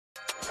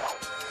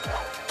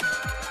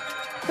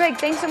Greg,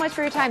 thanks so much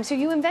for your time. So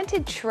you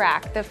invented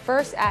Track, the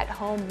first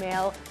at-home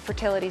male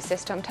fertility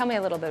system. Tell me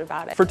a little bit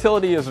about it.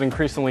 Fertility is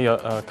increasingly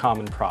a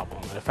common problem.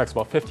 It affects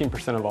about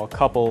 15% of all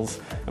couples,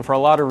 and for a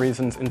lot of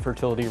reasons,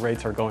 infertility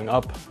rates are going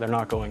up, they're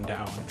not going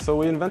down. So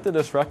we invented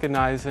this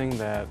recognizing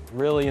that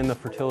really in the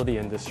fertility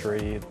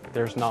industry,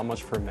 there's not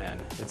much for men.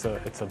 It's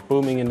a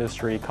booming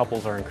industry,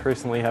 couples are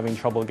increasingly having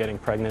trouble getting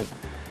pregnant.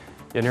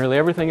 Yeah, nearly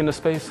everything in the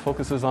space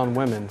focuses on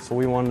women, so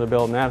we wanted to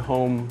build an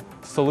at-home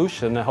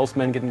solution that helps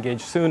men get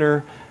engaged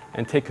sooner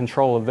and take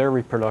control of their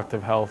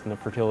reproductive health and the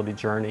fertility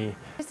journey.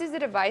 This is the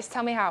device.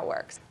 Tell me how it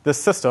works. This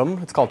system,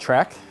 it's called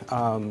Track,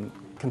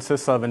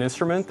 consists of an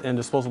instrument and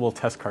disposable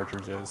test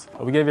cartridges.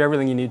 We give you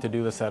everything you need to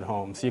do this at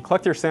home. So you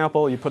collect your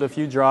sample, you put a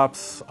few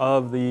drops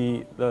of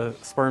the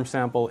sperm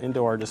sample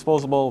into our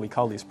disposable, we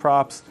call these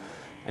props,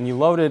 and you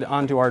load it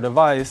onto our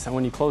device, and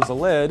when you close the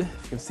lid,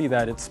 you can see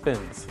that it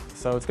spins.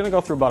 So it's going to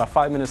go through about a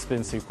 5-minute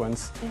spin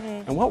sequence.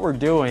 And what we're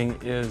doing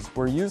is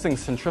we're using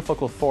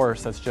centrifugal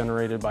force that's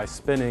generated by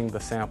spinning the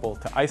sample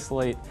to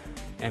isolate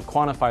and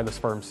quantify the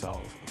sperm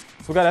cells.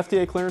 So we got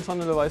FDA clearance on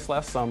the device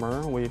last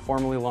summer. We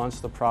formally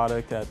launched the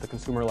product at the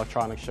Consumer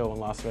Electronics Show in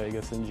Las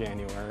Vegas in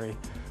January.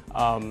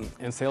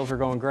 And sales are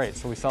going great.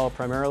 So we sell it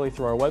primarily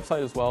through our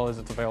website as well as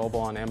it's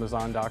available on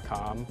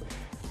Amazon.com.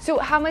 So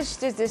how much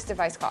does this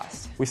device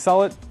cost? We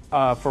sell it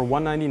for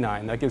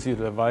 $199. That gives you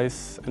the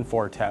device and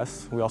 4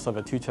 tests. We also have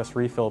a 2-test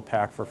refill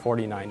pack for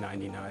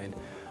 $49.99.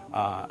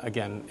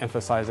 Again,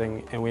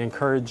 emphasizing, and we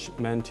encourage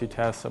men to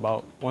test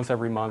about once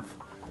every month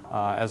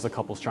as the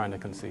couple's trying to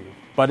conceive.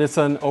 But it's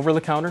an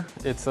over-the-counter.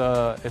 It's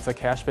a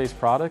cash-based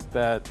product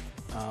that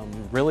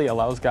really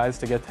allows guys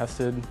to get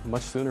tested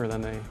much sooner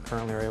than they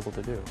currently are able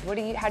to do.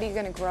 How are you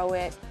going to grow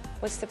it?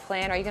 What's the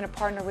plan? Are you going to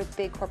partner with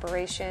big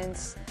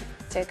corporations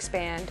to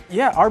expand?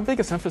 Yeah, our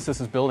biggest emphasis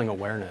is building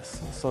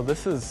awareness. So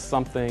this is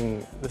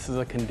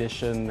a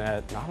condition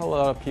that not a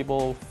lot of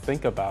people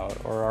think about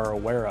or are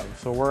aware of.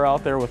 So we're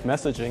out there with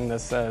messaging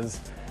that says,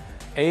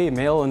 A,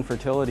 male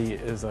infertility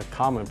is a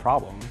common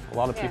problem. A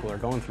lot of people are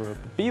going through it.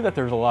 B, that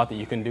there's a lot that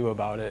you can do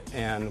about it.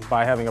 And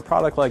by having a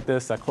product like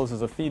this that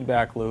closes a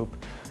feedback loop,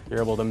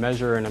 you're able to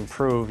measure and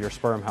improve your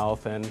sperm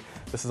health, and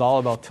this is all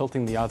about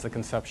tilting the odds of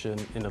conception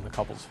into the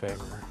couple's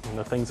favor. And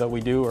the things that we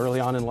do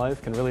early on in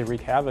life can really wreak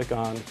havoc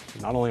on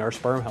not only our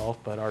sperm health,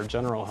 but our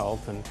general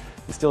health, and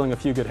instilling a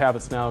few good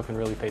habits now can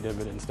really pay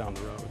dividends down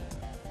the road.